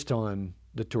it's based on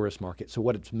the tourist market. So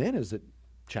what it's meant is that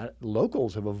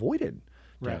locals have avoided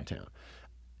downtown.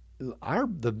 Our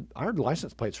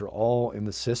license plates are all in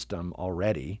the system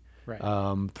already.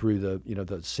 Through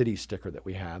the city sticker that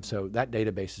we have. So that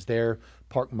database is there.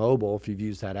 Park Mobile, if you've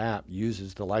used that app,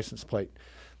 uses the license plate.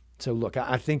 So look,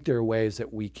 I think there are ways that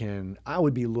I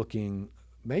would be looking,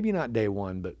 maybe not day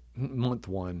one, but month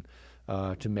one,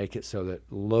 to make it so that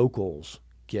locals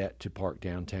get to park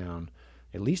downtown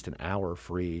at least an hour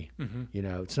free.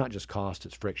 It's not just cost,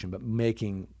 it's friction, but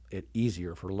making it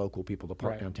easier for local people to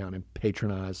park downtown and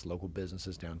patronize local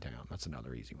businesses downtown. That's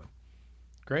another easy one.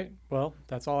 Great. Well,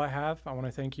 that's all I have. I want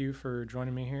to thank you for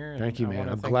joining me here. Thank you, man.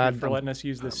 I'm glad for letting us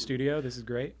use this studio. This is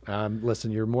great.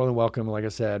 Listen, you're more than welcome. Like I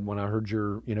said, when I heard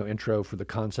your intro for the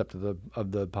concept of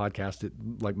the podcast, it,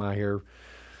 like, my hair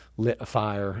lit a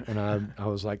fire, and I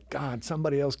was like, God,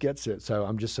 somebody else gets it. So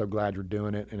I'm just so glad you're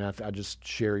doing it, and I just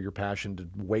share your passion to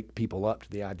wake people up to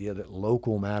the idea that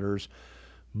local matters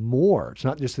more. It's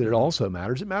not just that it also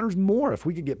matters, it matters more. If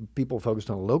we could get people focused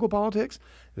on local politics,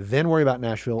 then worry about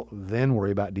Nashville, then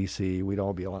worry about DC, we'd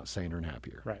all be a lot saner and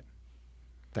happier. Right.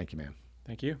 Thank you, man.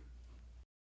 Thank you.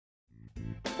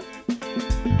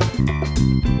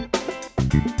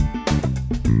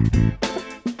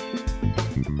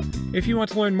 If you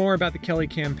want to learn more about the Kelly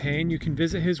campaign, you can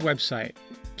visit his website,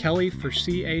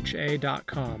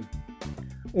 kellyforcha.com,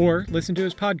 or listen to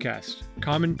his podcast,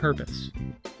 Common Purpose.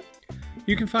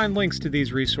 You can find links to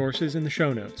these resources in the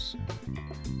show notes.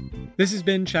 This has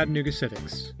been Chattanooga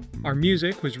Civics. Our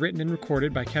music was written and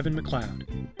recorded by Kevin MacLeod.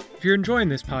 If you're enjoying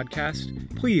this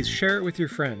podcast, please share it with your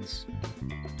friends.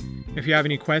 If you have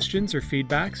any questions or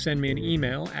feedback, send me an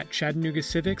email at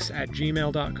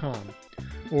chattanoogacivics@gmail.com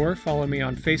or follow me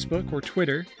on Facebook or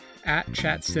Twitter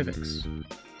 @ChatCivics.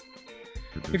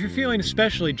 If you're feeling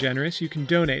especially generous, you can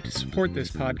donate to support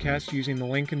this podcast using the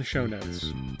link in the show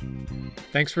notes.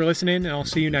 Thanks for listening, and I'll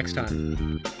see you next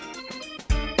time.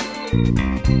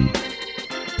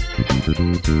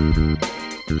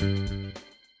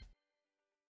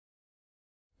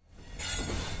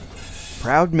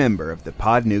 Proud member of the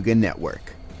Podnuga Network.